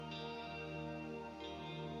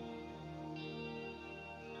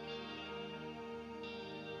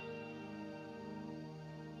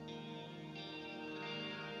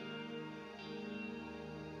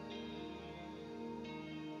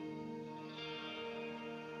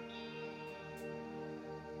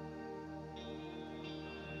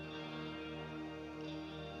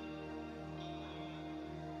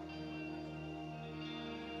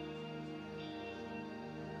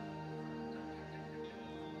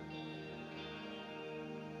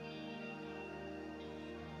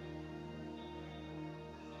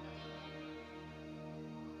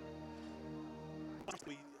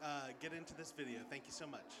We get into this video. Thank you so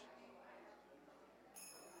much.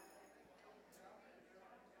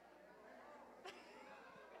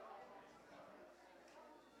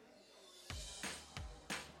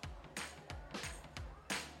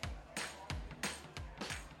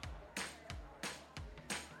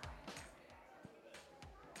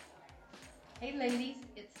 Hey ladies,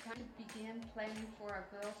 it's time to begin planning for our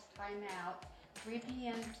girls' time out, 3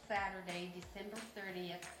 p.m. Saturday, December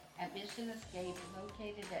 30th at Mission Escape,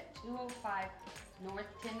 located at 205 North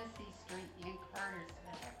Tennessee Street in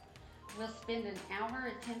Cartersville. We'll spend an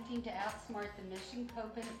hour attempting to outsmart the Mission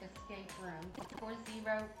Copen Escape Room,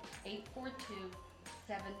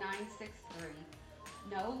 40842-7963,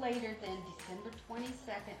 no later than December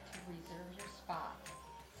 22nd to reserve your spot.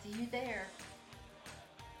 See you there.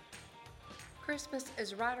 Christmas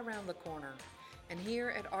is right around the corner, and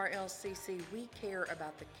here at RLCC we care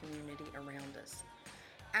about the community around us.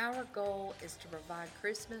 Our goal is to provide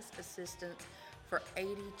Christmas assistance for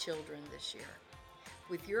 80 children this year.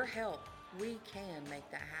 With your help, we can make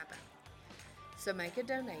that happen. So make a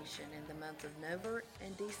donation in the month of November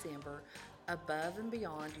and December above and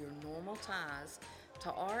beyond your normal ties to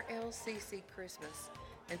RLCC Christmas,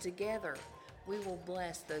 and together we will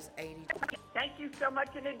bless those 80. Thank you so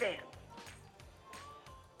much in advance.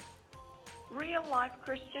 Real Life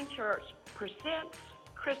Christian Church presents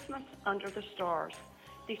Christmas Under the Stars,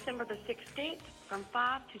 December the 16th from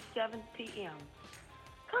 5 to 7 p.m.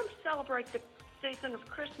 Come celebrate the season of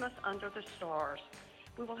Christmas under the stars.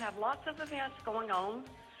 We will have lots of events going on.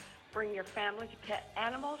 Bring your family to pet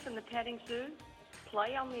animals in the petting zoo,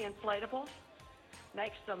 play on the inflatables,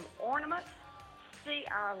 make some ornaments, see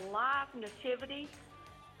our live nativity,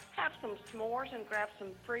 have some s'mores, and grab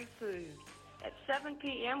some free food. At 7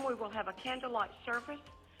 p.m., we will have a candlelight service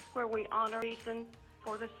where we honor reason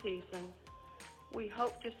for the season. We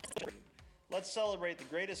hope to see you. Let's celebrate the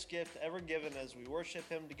greatest gift ever given as we worship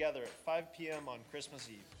Him together at 5 p.m. on Christmas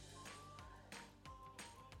Eve.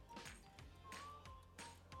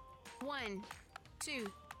 1,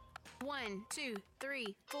 2, 1, 2,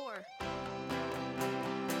 3, 4.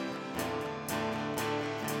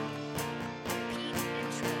 Repeat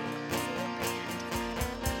intro full band.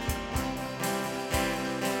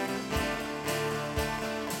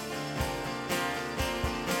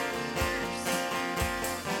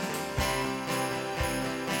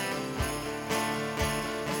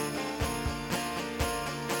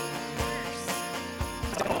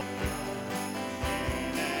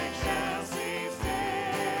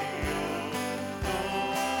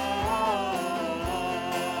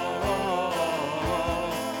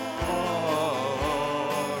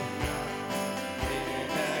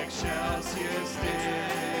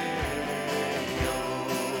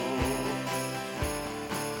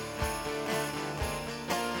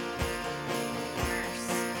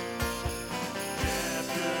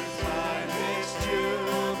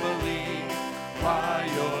 Why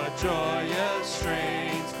your joyous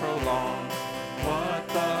strains prolong? What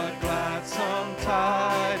the gladsome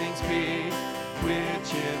tidings be,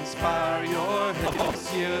 which inspire your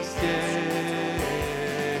helpless day?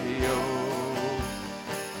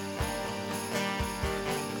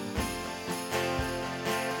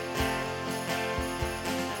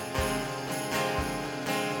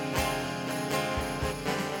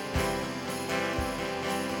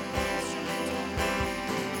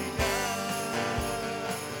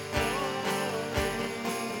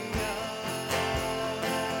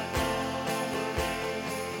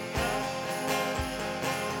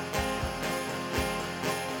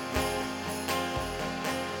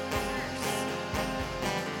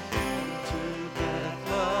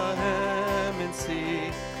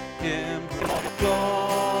 See him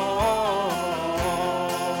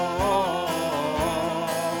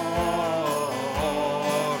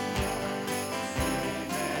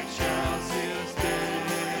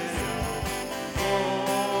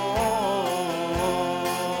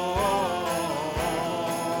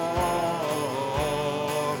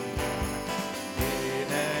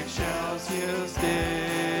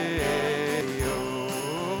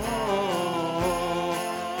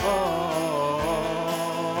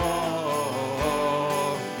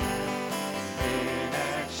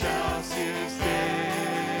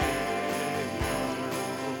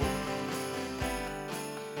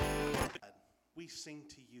We sing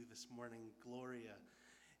to you this morning, Gloria.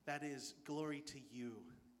 That is glory to you.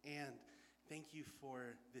 And thank you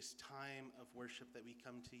for this time of worship that we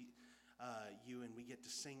come to you and we get to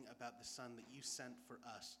sing about the Son that you sent for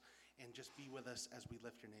us. And just be with us as we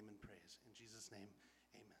lift your name in praise. In Jesus' name,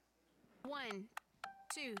 amen. 1,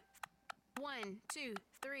 2, 1, 2,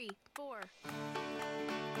 3, 4.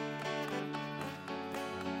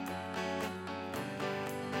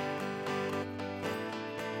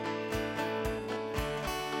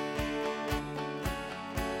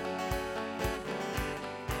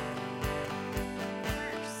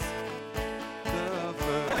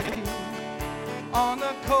 on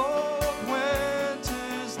a cold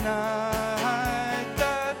winter's night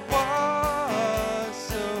that was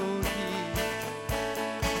so deep.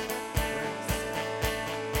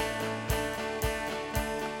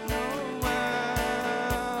 Noel,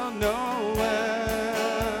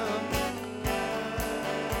 Noel,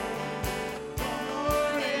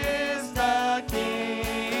 born is the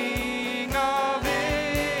King of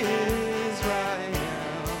Israel.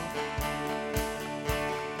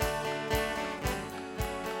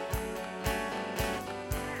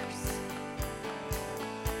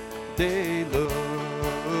 They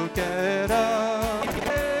look at us.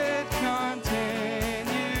 It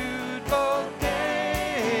continued both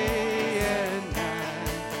day and night.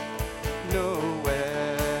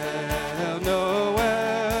 Noel,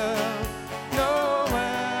 Noel, Noel,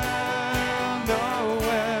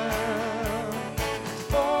 Noel.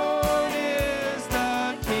 Born is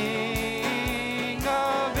the King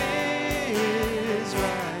of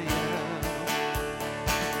Israel.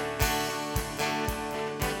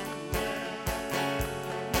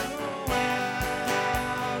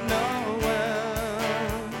 Noel,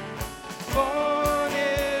 Noel, born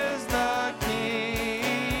is the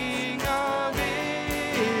King of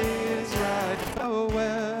Israel.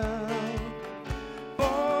 Noel,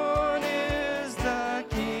 born is the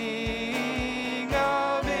King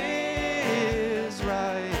of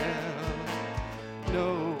Israel.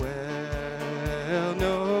 Noel,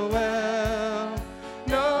 Noel,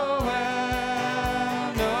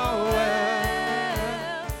 Noel,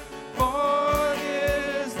 Noel. Born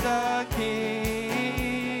is the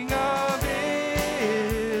King of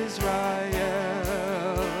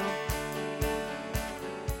Israel.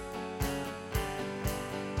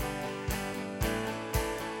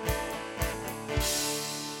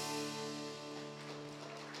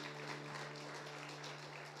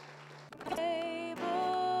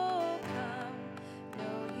 Table come, no,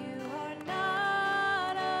 you are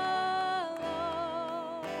not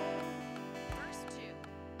alone. Verse 2.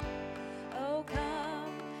 Oh,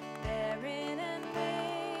 come, barren and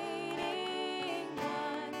waiting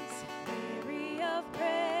ones, weary of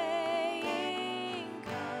praying,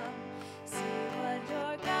 come, see what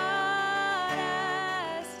your God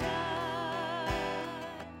has done.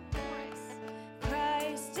 Chorus.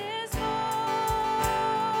 Christ is born,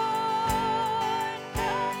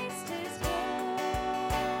 Christ is born,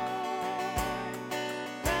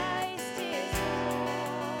 Christ is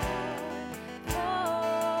born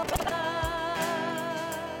for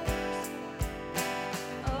us.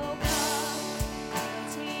 Oh, come,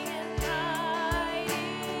 guilty and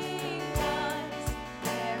hiding ones,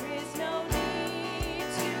 there is no need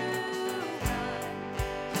to run.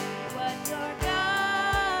 What your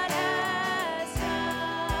God has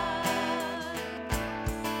done.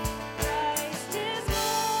 Christ is born,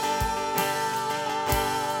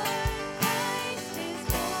 Christ is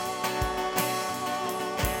born,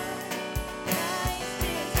 Christ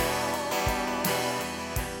is born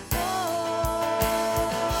for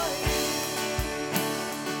you.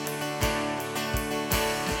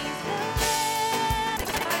 He's the Lamb,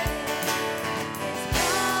 His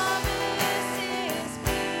promise is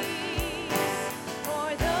peace for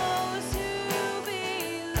those who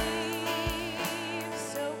believe.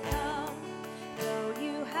 So come, though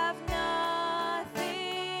you have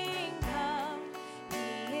nothing, come.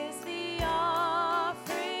 He is the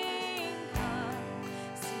offering. Come,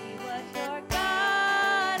 see what your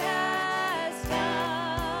God has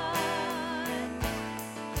done.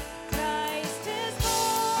 Christ is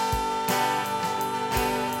born,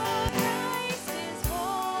 Christ is born,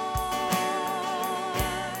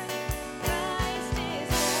 Christ is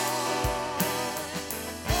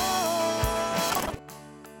born.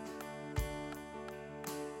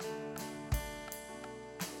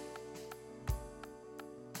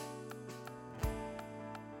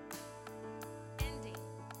 Ending.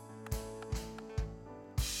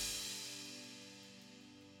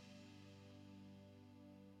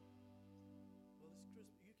 Well, it's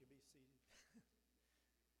Christmas. You can be seated.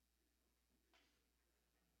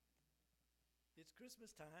 It's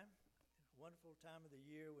Christmas time, a wonderful time of the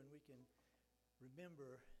year when we can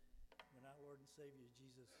remember when our Lord and Savior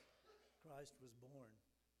Jesus Christ was born.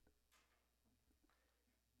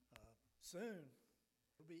 Soon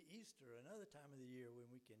will be Easter, another time of the year when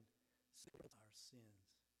we can celebrate our sins.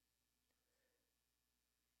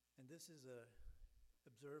 And this is a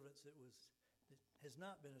observance that has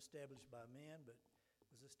not been established by man, but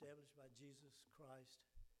was established by Jesus Christ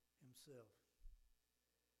himself.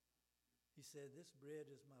 He said, "This bread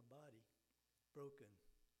is my body broken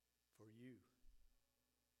for you.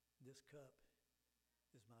 This cup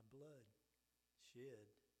is my blood shed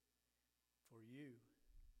for you.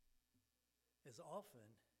 As often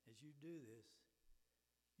as you do this,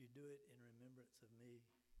 you do it in remembrance of me.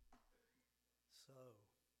 So,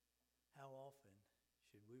 how often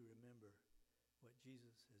should we remember what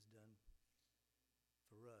Jesus has done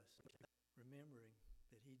for us? Remembering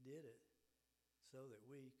that he did it so that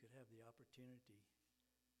we could have the opportunity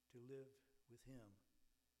to live with him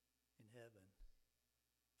in heaven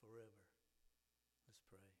forever. Let's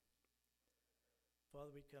pray.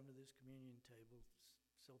 Father, we come to this communion table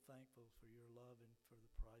so thankful for your love and for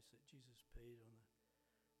the price that Jesus paid on the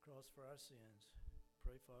cross for our sins.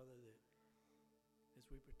 Pray, Father, that as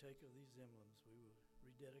we partake of these emblems, we will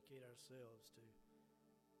rededicate ourselves to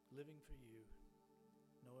living for you,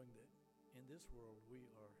 knowing that in this world we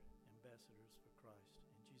are ambassadors for Christ.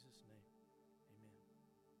 In Jesus' name, amen.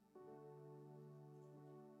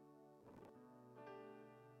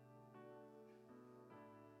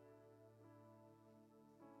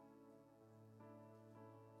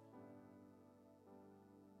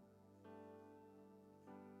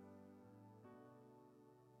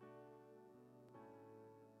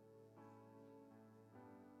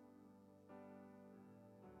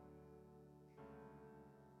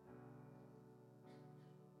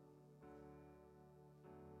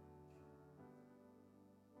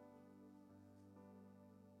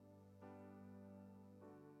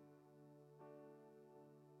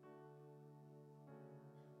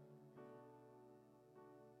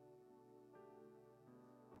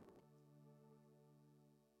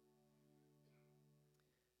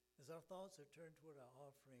 As our thoughts are turned toward our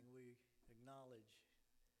offering, we acknowledge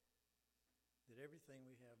that everything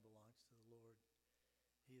we have belongs to the Lord.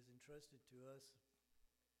 He has entrusted to us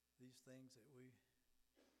these things that we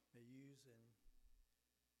may use, and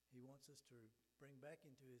he wants us to bring back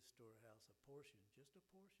into his storehouse a portion, just a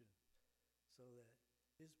portion, so that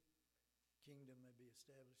his kingdom may be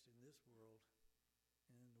established in this world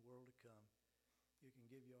and in the world to come. You can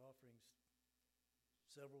give your offerings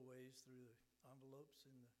several ways, through the envelopes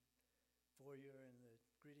in the foyer and the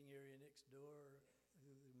greeting area next door,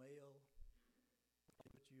 through the mail,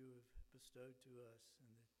 what you have bestowed to us, and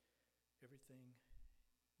that everything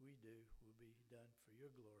we do will be done for your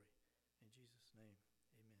glory. In Jesus' name,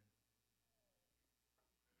 amen.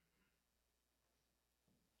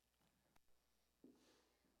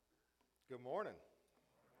 Good morning.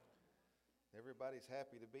 Everybody's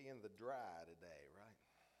happy to be in the dry today, right?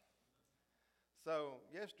 So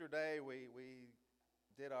yesterday we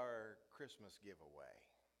did our Christmas giveaway.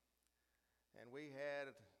 And we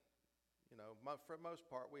had, for the most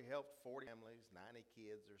part, we helped 40 families, 90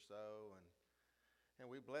 kids or so, and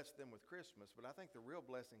we blessed them with Christmas. But I think the real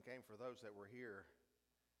blessing came for those that were here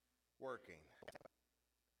working.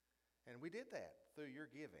 And we did that through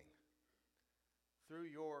your giving,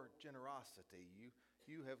 through your generosity.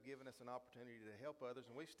 You have given us an opportunity to help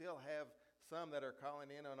others, and we still have some that are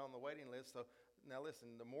calling in and on the waiting list. So now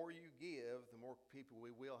listen, the more you give, the more people we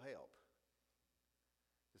will help.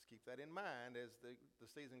 Just keep that in mind as the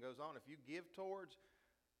season goes on. If you give towards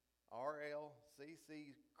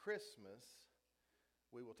RLCC Christmas,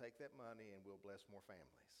 we will take that money and we'll bless more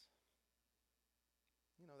families.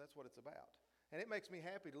 That's what it's about. And it makes me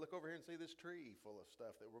happy to look over here and see this tree full of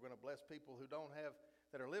stuff that we're going to bless people who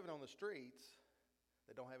that are living on the streets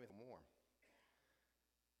that don't have anything warm.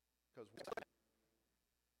 Because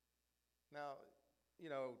now,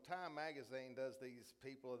 Time Magazine does these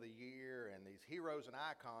people of the year and these heroes and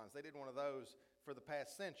icons. They did one of those for the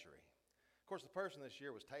past century. Of course, the person this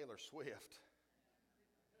year was Taylor Swift.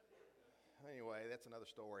 Anyway, that's another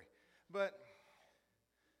story. But,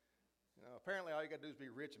 apparently all you got to do is be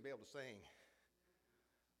rich and be able to sing.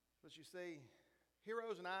 But you see,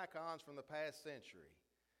 heroes and icons from the past century.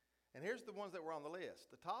 And here's the ones that were on the list.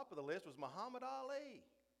 The top of the list was Muhammad Ali.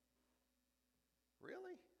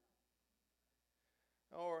 Really?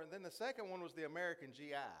 And then the second one was the American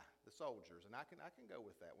GI, the soldiers, and I can go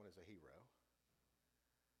with that one as a hero.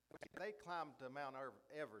 They climbed to Mount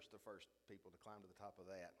Everest, the first people to climb to the top of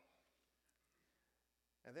that.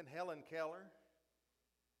 And then Helen Keller.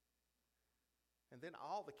 And then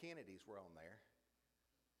all the Kennedys were on there.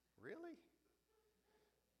 Really?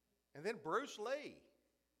 And then Bruce Lee.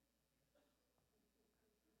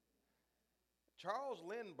 Charles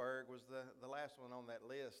Lindbergh was the last one on that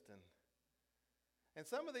list, and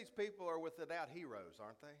some of these people are without heroes,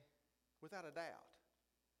 aren't they? Without a doubt.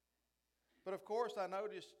 But of course,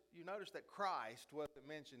 you noticed that Christ wasn't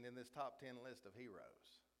mentioned in this top 10 list of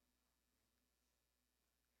heroes.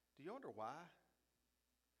 Do you wonder why?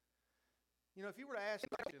 If you were to ask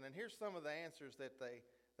a question, and here's some of the answers that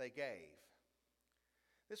they gave.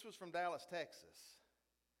 This was from Dallas, Texas.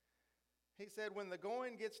 He said, when the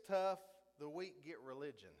going gets tough, the weak get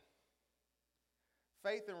religion.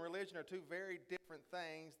 Faith and religion are two very different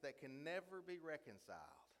things that can never be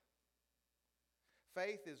reconciled.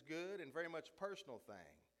 Faith is good and very much a personal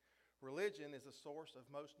thing. Religion is a source of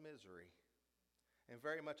most misery and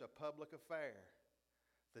very much a public affair.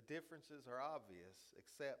 The differences are obvious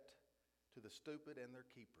except to the stupid and their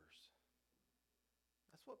keepers.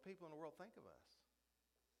 That's what people in the world think of us.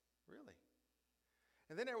 Really.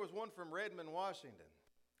 And then there was one from Redmond, Washington.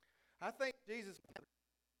 I think Jesus...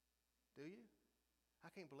 Do you? I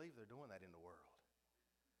can't believe they're doing that in the world.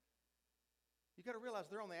 You got to realize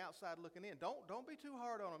they're on the outside looking in. Don't be too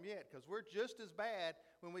hard on them yet, because we're just as bad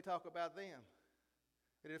when we talk about them.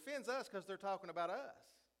 It offends us because they're talking about us.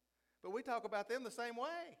 But we talk about them the same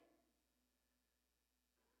way.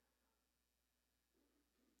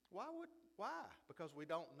 Why? Because we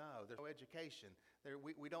don't know. There's no education.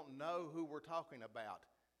 We don't know who we're talking about.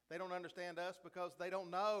 They don't understand us because they don't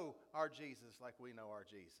know our Jesus like we know our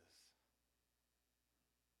Jesus.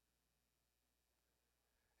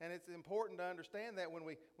 And it's important to understand that when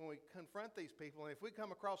we confront these people, and if we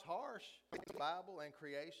come across harsh in the Bible and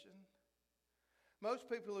creation, most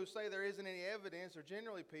people who say there isn't any evidence are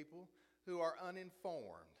generally people who are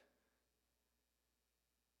uninformed.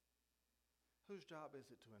 Whose job is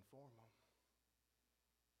it to inform them?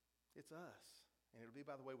 It's us. And it'll be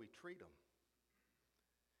by the way we treat them.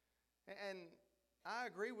 And I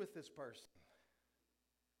agree with this person.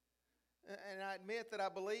 And I admit that I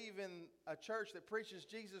believe in a church that preaches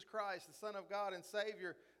Jesus Christ, the Son of God and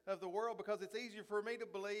Savior of the world, because it's easier for me to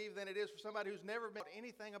believe than it is for somebody who's never been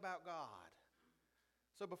anything about God.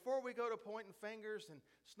 So before we go to pointing fingers and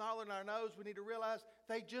snarling our nose, we need to realize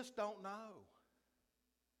they just don't know.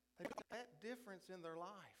 They don't have that difference in their life.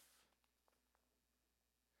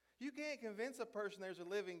 You can't convince a person there's a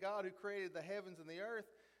living God who created the heavens and the earth,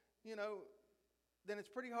 then it's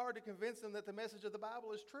pretty hard to convince them that the message of the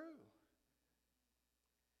Bible is true.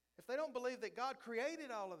 If they don't believe that God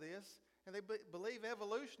created all of this, and they believe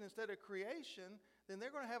evolution instead of creation, then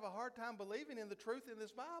they're going to have a hard time believing in the truth in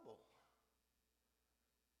this Bible.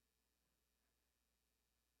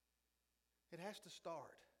 It has to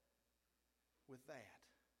start with that.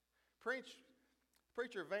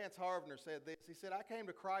 Preacher Vance Harvner said this. He said, I came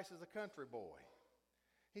to Christ as a country boy.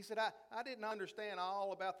 He said, I didn't understand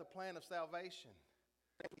all about the plan of salvation.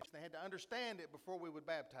 They had to understand it before we would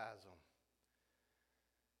baptize them.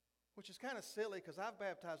 Which is kind of silly because I've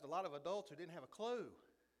baptized a lot of adults who didn't have a clue.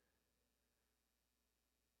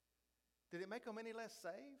 Did it make them any less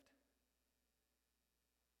saved?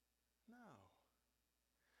 No.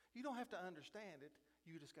 You don't have to understand it.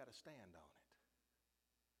 You just got to stand on it.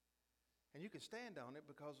 And you can stand on it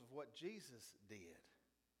because of what Jesus did.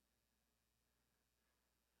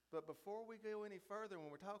 But before we go any further, when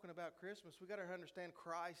we're talking about Christmas, we've got to understand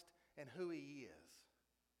Christ and who He is.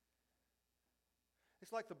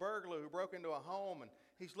 It's like the burglar who broke into a home and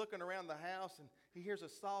he's looking around the house and he hears a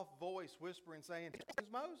soft voice whispering saying,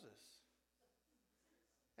 "It's Moses."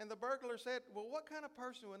 And the burglar said, well, what kind of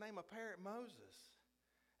person would name a parrot Moses?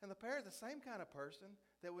 And the parrot's the same kind of person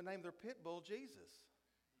that would name their pit bull Jesus.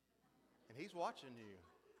 And he's watching you.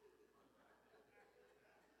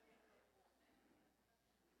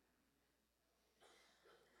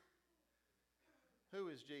 Who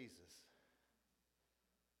is Jesus?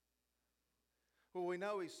 Well, we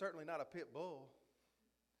know He's certainly not a pit bull.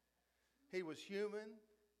 He was human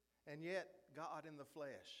and yet God in the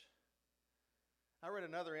flesh. I read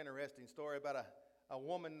another interesting story about a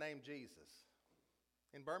woman named Jesus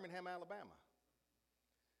in Birmingham, Alabama.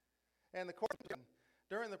 And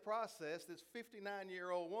during the process, this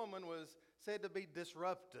 59-year-old woman was said to be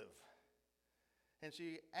disruptive. And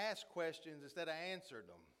she asked questions instead of answered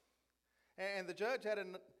them. And the judge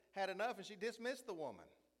had enough and she dismissed the woman.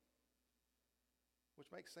 Which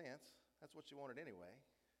makes sense. That's what she wanted anyway.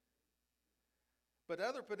 But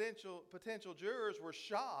other potential jurors were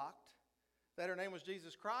shocked that her name was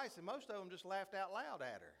Jesus Christ, and most of them just laughed out loud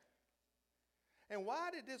at her. And why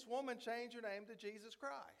did this woman change her name to Jesus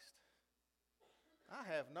Christ? I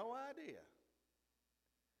have no idea.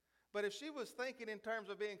 But if she was thinking in terms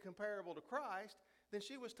of being comparable to Christ, then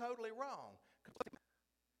she was totally wrong.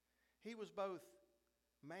 He was both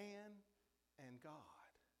man and God.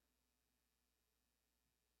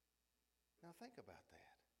 Now think about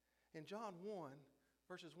that. In John 1,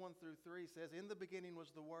 verses 1 through 3 says, "In the beginning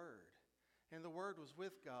was the Word, and the Word was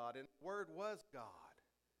with God, and the Word was God.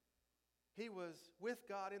 He was with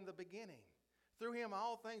God in the beginning. Through Him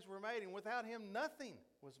all things were made, and without Him nothing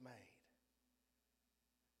was made."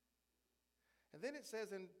 And then it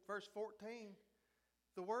says in verse 14,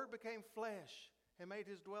 "The Word became flesh and made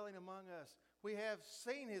His dwelling among us. We have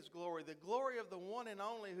seen His glory, the glory of the one and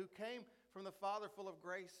only who came from the Father, full of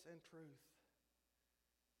grace and truth.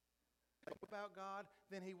 About God,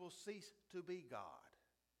 then He will cease to be God.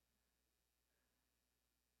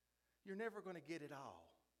 You're never going to get it all.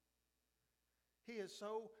 He is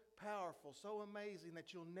so powerful, so amazing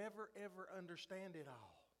that you'll never, ever understand it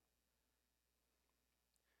all.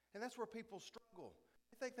 And that's where people struggle.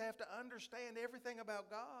 They think they have to understand everything about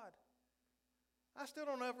God. I still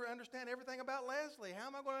don't ever understand everything about Leslie. How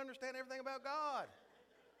am I going to understand everything about God?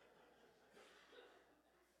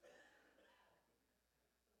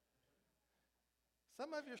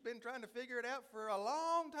 Some of you have been trying to figure it out for a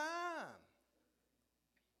long time.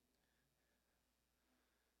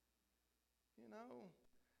 You know,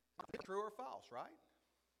 true or false, right?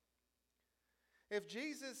 If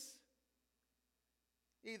Jesus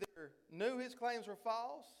either knew his claims were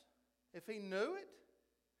false, if he knew it,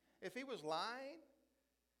 if he was lying,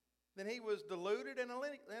 then he was deluded and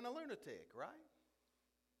a lunatic, right?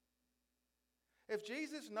 If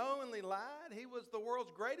Jesus knowingly lied, he was the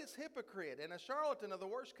world's greatest hypocrite and a charlatan of the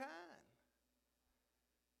worst kind.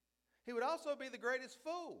 He would also be the greatest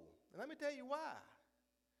fool. And let me tell you why.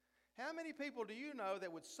 How many people do you know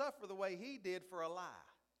that would suffer the way he did for a lie?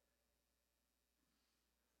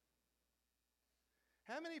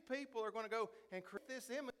 How many people are going to go and create this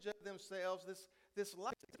image of themselves, this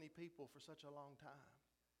lie, many people for such a long time?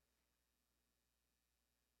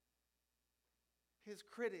 His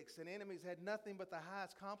critics and enemies had nothing but the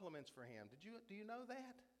highest compliments for him. Do you know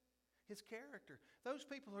that? His character. Those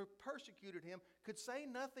people who persecuted him could say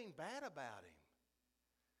nothing bad about him.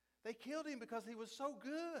 They killed him because he was so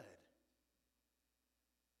good.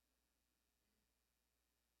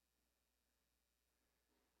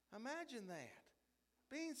 Imagine that.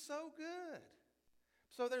 Being so good.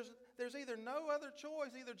 So there's either no other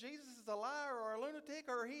choice. Either Jesus is a liar or a lunatic,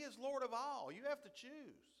 or he is Lord of all. You have to choose.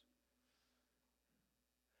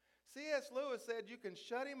 C.S. Lewis said you can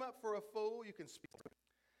shut him up for a fool, you can speak.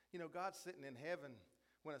 You know, God's sitting in heaven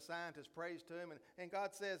when a scientist prays to him, and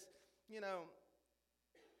God says, you know,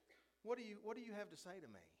 what do you have to say to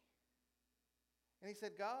me? And he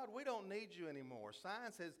said, God, we don't need you anymore.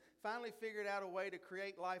 Science has finally figured out a way to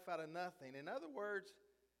create life out of nothing. In other words,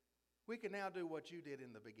 we can now do what you did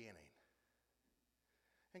in the beginning.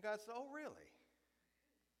 And God said, oh, really?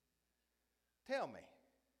 Tell me.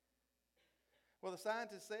 Well, the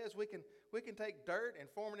scientist says we can take dirt and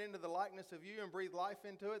form it into the likeness of you and breathe life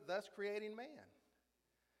into it, thus creating man.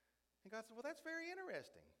 And God said, well, that's very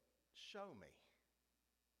interesting. Show me.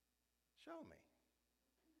 Show me.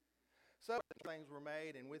 So things were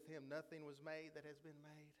made, and with him nothing was made that has been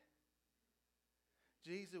made.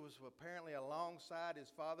 Jesus was apparently alongside his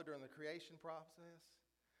Father during the creation process.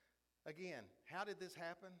 Again, how did this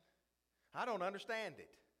happen? I don't understand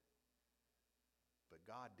it. But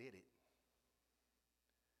God did it.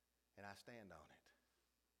 And I stand on it.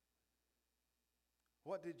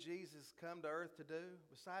 What did Jesus come to earth to do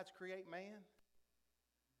besides create man?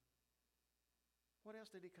 What else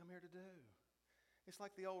did he come here to do? It's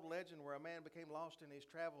like the old legend where a man became lost in his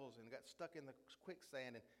travels and got stuck in the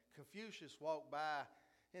quicksand, and Confucius walked by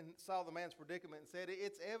and saw the man's predicament and said,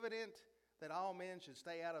 it's evident that all men should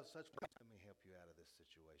stay out of such places. Let me help you out of this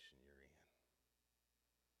situation you're in.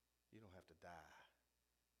 You don't have to die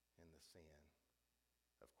in the sin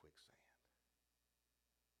of quicksand.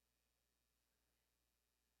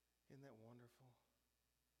 Isn't that wonderful?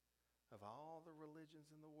 Of all the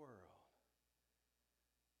religions in the world,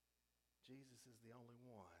 Jesus is the only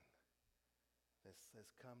one that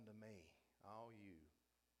says, come to me, all you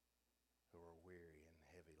who are weary and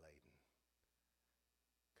heavy laden.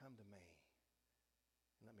 Come to me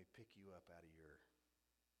and let me pick you up out of your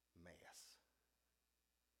mess.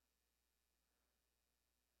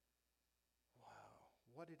 Wow.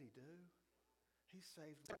 What did he do? He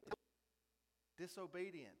saved the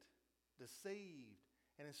disobedient, deceived,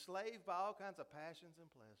 and enslaved by all kinds of passions and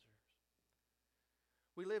pleasures.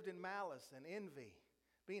 We lived in malice and envy,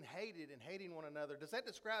 being hated and hating one another. Does that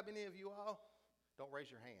describe any of you all? Don't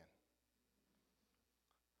raise your hand.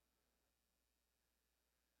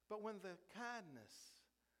 But when the kindness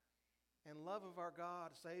and love of our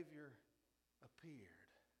God, Savior,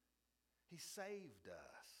 appeared, he saved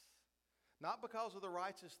us. Not because of the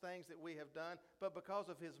righteous things that we have done, but because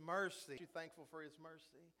of his mercy. Are you thankful for his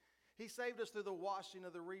mercy? He saved us through the washing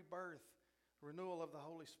of the rebirth, renewal of the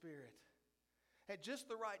Holy Spirit. At just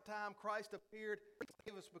the right time, Christ appeared to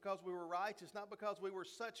save us because we were righteous, not because we were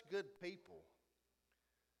such good people,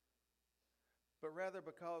 but rather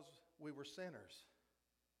because we were sinners.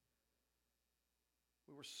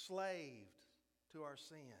 We were slaved to our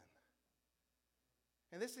sin.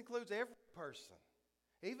 And this includes every person,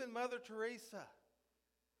 even Mother Teresa,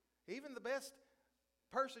 even the best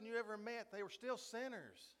person you ever met. They were still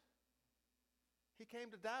sinners. He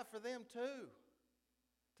came to die for them too,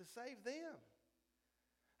 to save them.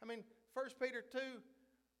 I mean, 1 Peter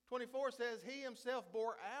 2:24 says, He himself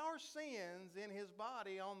bore our sins in his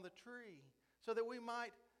body on the tree, so that we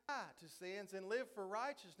might die to sins and live for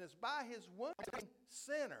righteousness. By his wounds,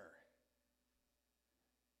 sinner,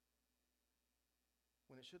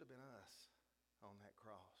 when it should have been us on that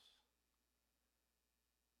cross.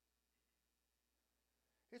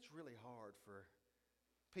 It's really hard for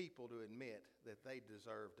people to admit that they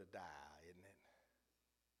deserve to die, isn't it?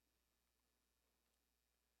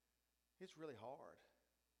 It's really hard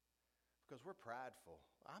because we're prideful.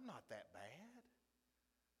 I'm not that bad.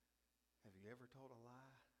 Have you ever told a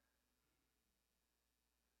lie?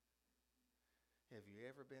 Have you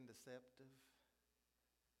ever been deceptive?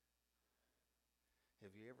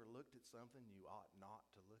 Have you ever looked at something you ought not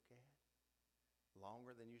to look at?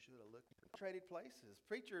 Longer than you should have looked at? Traded places.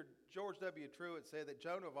 Preacher George W. Truett said that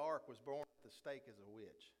Joan of Arc was born at the stake as a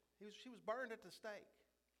witch. She was burned at the stake.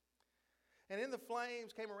 And in the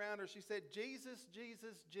flames came around her, she said, Jesus,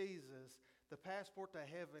 Jesus, Jesus. The passport to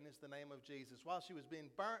heaven is the name of Jesus. While she was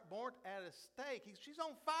being burnt at a stake, she's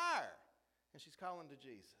on fire. And she's calling to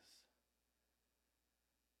Jesus.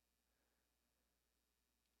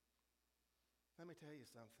 Let me tell you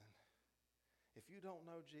something. If you don't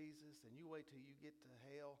know Jesus and you wait till you get to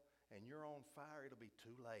hell and you're on fire, it'll be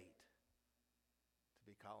too late to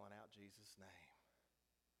be calling out Jesus' name.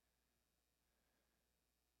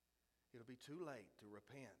 It'll be too late to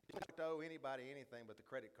repent. You don't owe anybody anything but the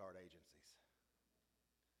credit card agencies.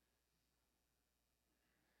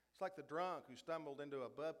 It's like the drunk who stumbled into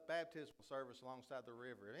a baptismal service alongside the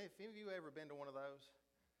river. Have any of you ever been to one of those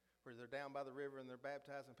where they're down by the river and they're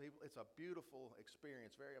baptizing people? It's a beautiful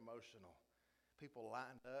experience, very emotional. People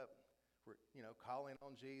lined up, calling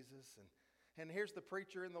on Jesus. And here's the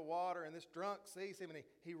preacher in the water, and this drunk sees him, and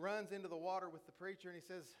he runs into the water with the preacher, and he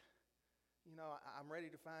says, I'm ready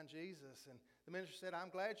to find Jesus. And the minister said, I'm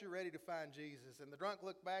glad you're ready to find Jesus. And the drunk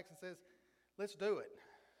looked back and says, let's do it.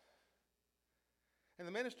 And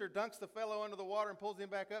the minister dunks the fellow under the water and pulls him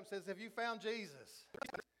back up and says, have you found Jesus?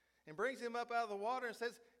 And brings him up out of the water and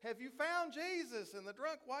says, have you found Jesus? And the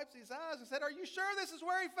drunk wipes his eyes and said, are you sure this is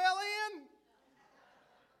where he fell in?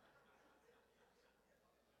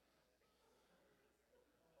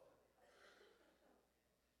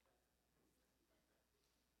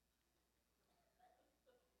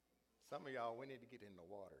 Some of y'all, we need to get in the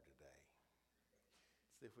water today.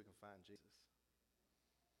 See if we can find Jesus.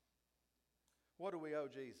 What do we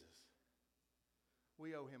owe Jesus?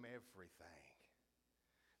 We owe him everything.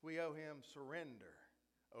 We owe him surrender,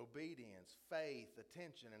 obedience, faith,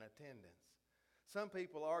 attention, and attendance. Some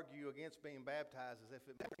people argue against being baptized as if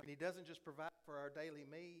he doesn't just provide for our daily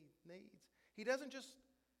needs. He doesn't just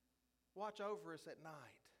watch over us at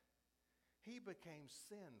night. He became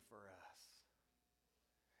sin for us.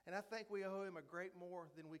 And I think we owe him a great more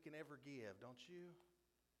than we can ever give, don't you?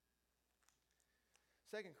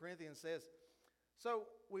 2 Corinthians says, so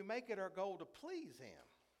we make it our goal to please him,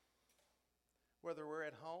 whether we're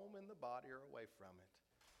at home in the body or away from it.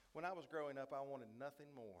 When I was growing up, I wanted nothing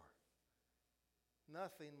more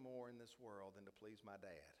in this world than to please my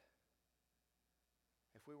dad.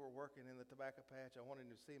 If we were working in the tobacco patch, I wanted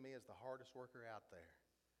him to see me as the hardest worker out there.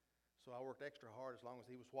 So I worked extra hard as long as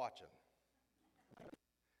he was watching.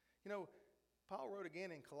 Paul wrote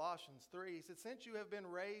again in Colossians 3, he said, since you have been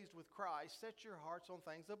raised with Christ, set your hearts on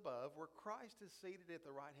things above, where Christ is seated at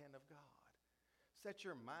the right hand of God. Set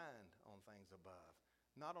your mind on things above,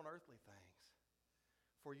 not on earthly things.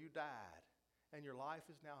 For you died, and your life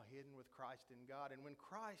is now hidden with Christ in God. And when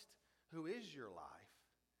Christ, who is your life,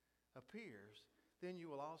 appears, then you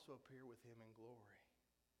will also appear with him in glory.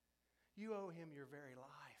 You owe him your very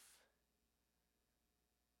life.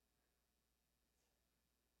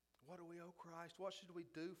 What do we owe Christ? What should we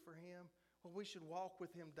do for him? Well, we should walk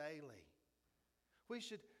with him daily. We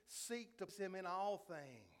should seek to please him in all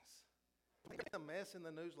things. There's a mess in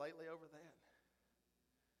the news lately over that.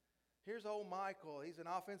 Here's old Michael. He's an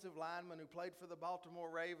offensive lineman who played for the Baltimore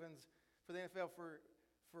Ravens for the NFL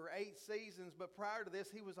for 8 seasons. But prior to this,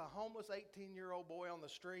 he was a homeless 18-year-old boy on the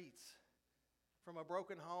streets from a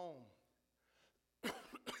broken home.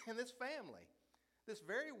 And this family, this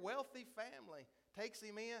very wealthy family, takes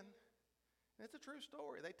him in. And it's a true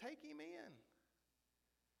story. They take him in,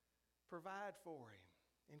 provide for him,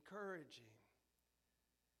 encourage him.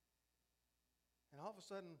 And all of a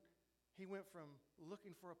sudden, he went from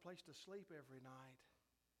looking for a place to sleep every night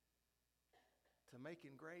to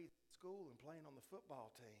making grades at school and playing on the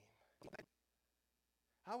football team.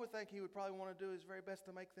 I would think he would probably want to do his very best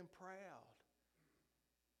to make them proud.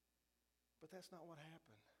 But that's not what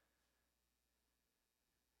happened.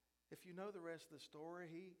 If you know the rest of the story,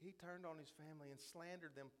 he turned on his family and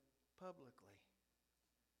slandered them publicly.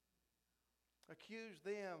 Accused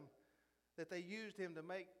them that they used him to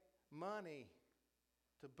make money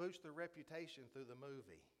to boost their reputation through the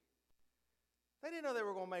movie. They didn't know they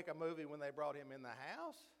were going to make a movie when they brought him in the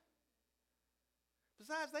house.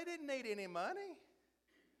 Besides, they didn't need any money.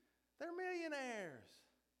 They're millionaires.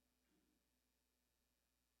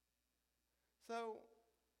 So,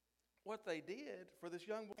 what they did for this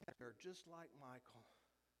young boy, they're just like Michael.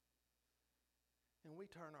 And we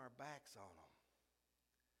turn our backs on him.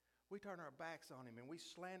 We turn our backs on him and we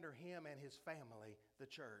slander him and his family, the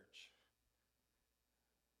church.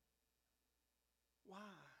 Why?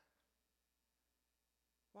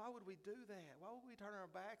 Why would we do that? Why would we turn our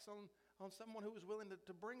backs on someone who was willing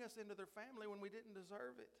to bring us into their family when we didn't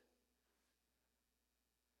deserve it?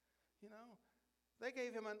 You know, they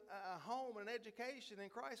gave him a home, an education, and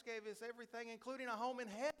Christ gave us everything, including a home in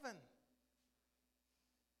heaven.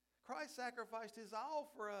 Christ sacrificed his all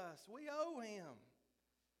for us. We owe him.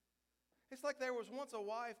 It's like there was once a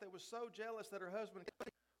wife that was so jealous that her husband...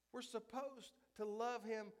 We're supposed to love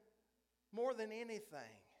him more than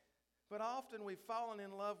anything. But often we've fallen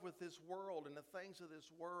in love with this world and the things of this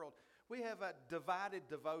world. We have a divided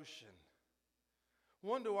devotion.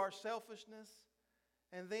 One to our selfishness,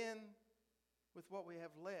 and then with what we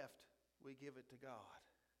have left, we give it to God.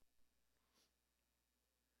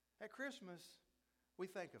 At Christmas, we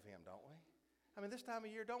think of him, don't we? I mean, this time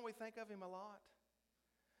of year, don't we think of him a lot?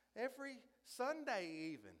 Every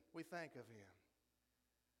Sunday even, we think of him.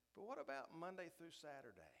 But what about Monday through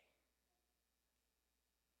Saturday?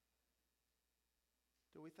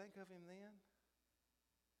 Do we think of him then?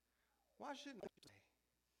 Why shouldn't we?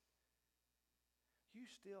 You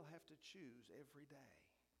still have to choose every day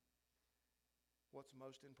what's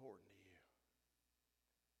most important to you.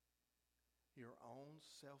 Your own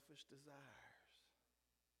selfish desires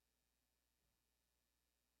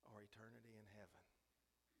or eternity in heaven.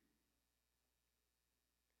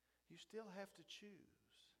 You still have to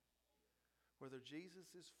choose whether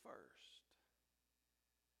Jesus is first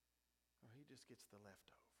or he just gets the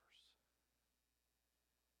leftovers.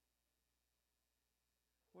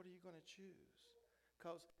 What are you going to choose?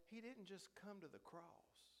 Because he didn't just come to the cross.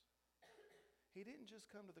 He didn't just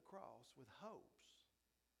come to the cross with hopes.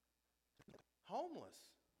 Homeless.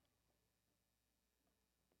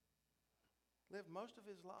 Lived most of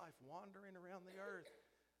his life wandering around the earth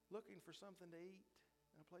looking for something to eat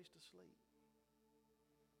and a place to sleep.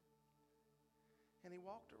 And he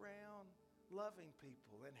walked around loving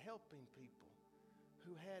people and helping people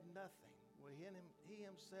who had nothing. Well, he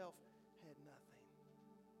himself had nothing.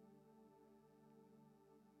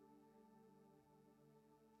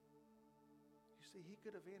 You see, he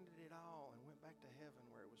could have ended it all and went back to heaven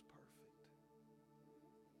where it was perfect.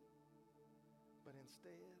 But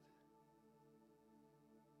instead,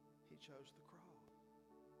 he chose the cross.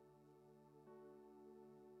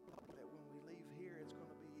 That when we leave here, it's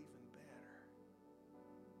going to be even better.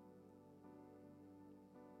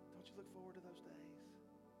 Don't you look forward to those days?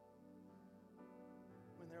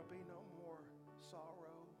 When there'll be no more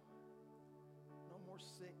sorrow, no more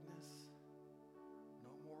sickness,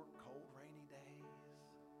 no more cold, rainy days.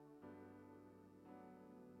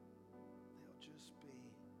 There'll just be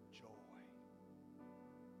joy.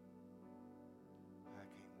 I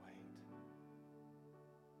can't wait.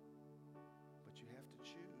 But you have to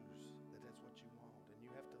choose that that's what you want, and you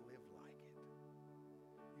have to live like it.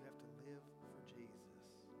 You have to live for Jesus.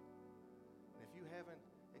 And if you haven't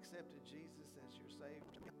accepted Jesus as your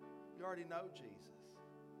Savior, you already know Jesus.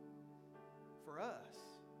 For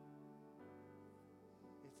us,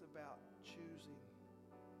 it's about choosing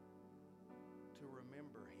to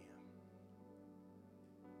remember him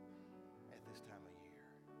at this time of year.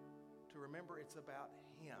 To remember it's about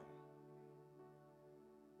him.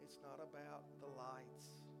 It's not about the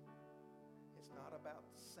lights. It's not about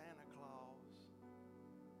Santa Claus.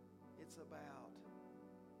 It's about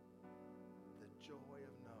the joy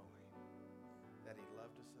of knowing that he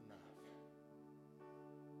loved us enough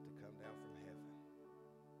to come down from heaven.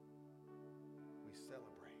 We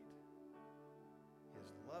celebrate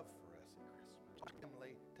his love for us at Christmas,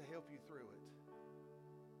 family, to help you through it.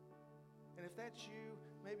 And if that's you,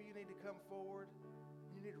 maybe you need to come forward.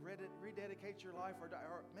 You need to rededicate your life, or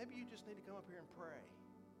maybe you just need to come up here and pray.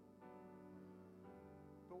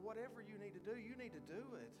 But whatever you need to do, you need to do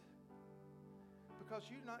it. Because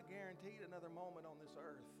you're not guaranteed another moment on this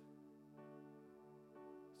earth.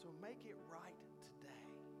 So make it right today.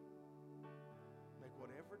 Make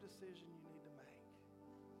whatever decision you need to make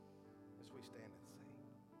as we stand and sing.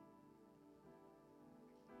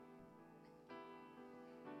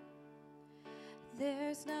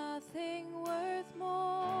 There's nothing worth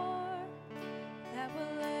more that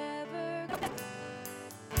will ever go.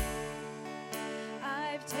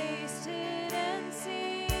 I've tasted and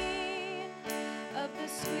seen of the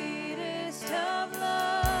sweetest of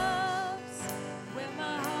loves, where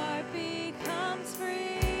my heart becomes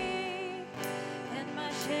free and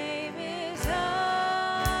my shame is undone.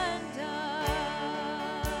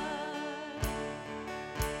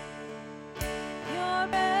 Your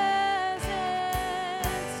presence,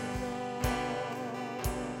 Lord.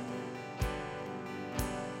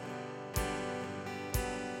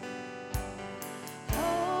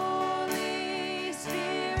 Holy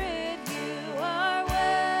Spirit, you are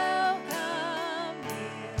welcome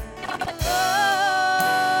here.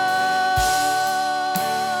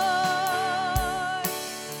 Lord,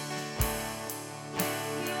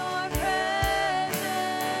 your presence,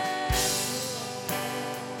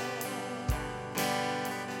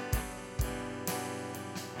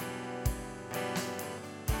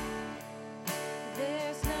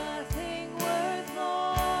 there's nothing worth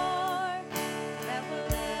more that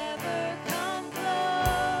will ever come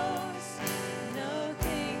close.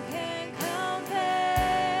 Nothing can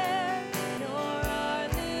compare. You're our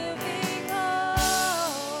living hope.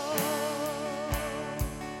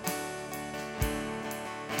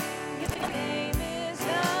 Your name is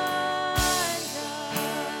undone.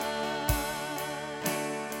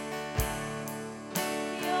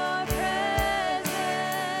 Your presence,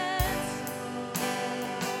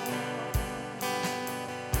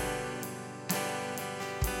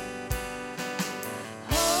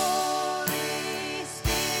 Holy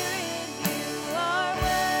Spirit, you are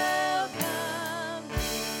welcome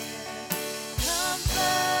here. Come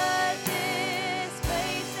flood this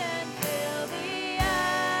place and fill the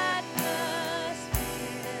atmosphere.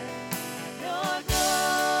 Your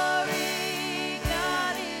glory,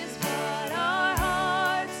 God, is what our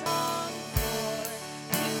hearts long for.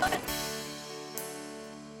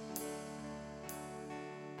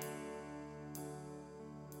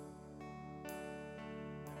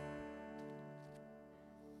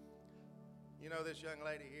 You know this young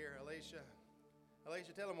lady here, Alicia?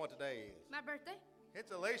 Alicia, tell them what today is. My birthday?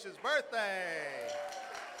 It's Alicia's birthday.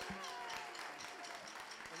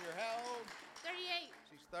 And you're how old? 38.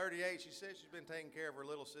 She's 38. She says she's been taking care of her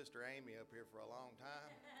little sister Amy up here for a long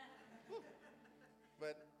time.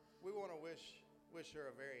 But we want to wish her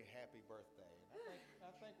a very happy birthday.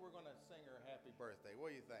 I think we're going to sing her happy birthday.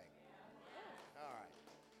 What do you think? All right,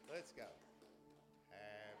 let's go.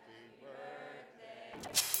 Happy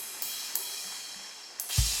birthday.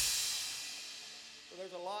 So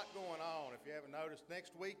there's a lot going on, if you haven't noticed.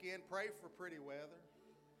 Next weekend, pray for pretty weather.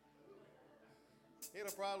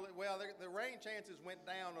 It'll probably, well, the rain chances went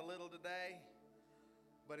down a little today,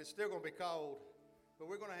 but it's still going to be cold. But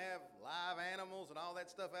we're going to have live animals and all that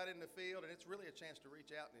stuff out in the field, and it's really a chance to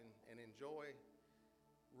reach out and enjoy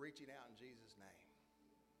reaching out in Jesus' name.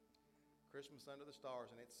 Christmas under the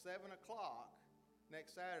stars, and at 7 o'clock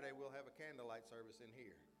next Saturday, we'll have a candlelight service in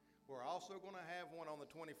here. We're also going to have one on the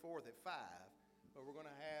 24th at 5, but we're going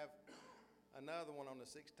to have another one on the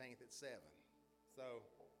 16th at 7. So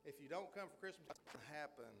if you don't come for Christmas, it's going to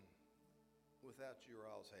happen without your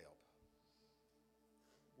all's help.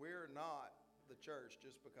 We're not the church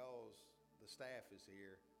just because the staff is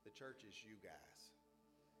here. The church is you guys.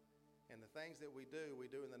 And the things that we do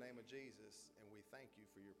in the name of Jesus, and we thank you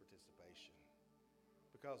for your participation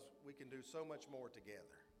because we can do so much more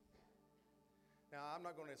together. Now, I'm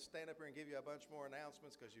not going to stand up here and give you a bunch more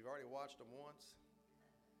announcements because you've already watched them once,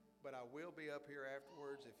 but I will be up here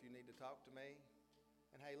afterwards if you need to talk to me.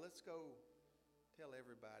 And hey, let's go tell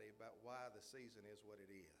everybody about why the season is what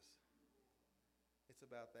it is. It's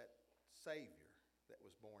about that Savior that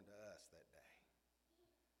was born to us that day.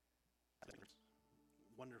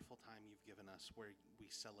 Wonderful time you've given us where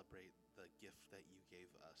we celebrate the gift that you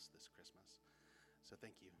gave us this Christmas. So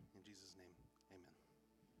thank you. In Jesus' name, amen.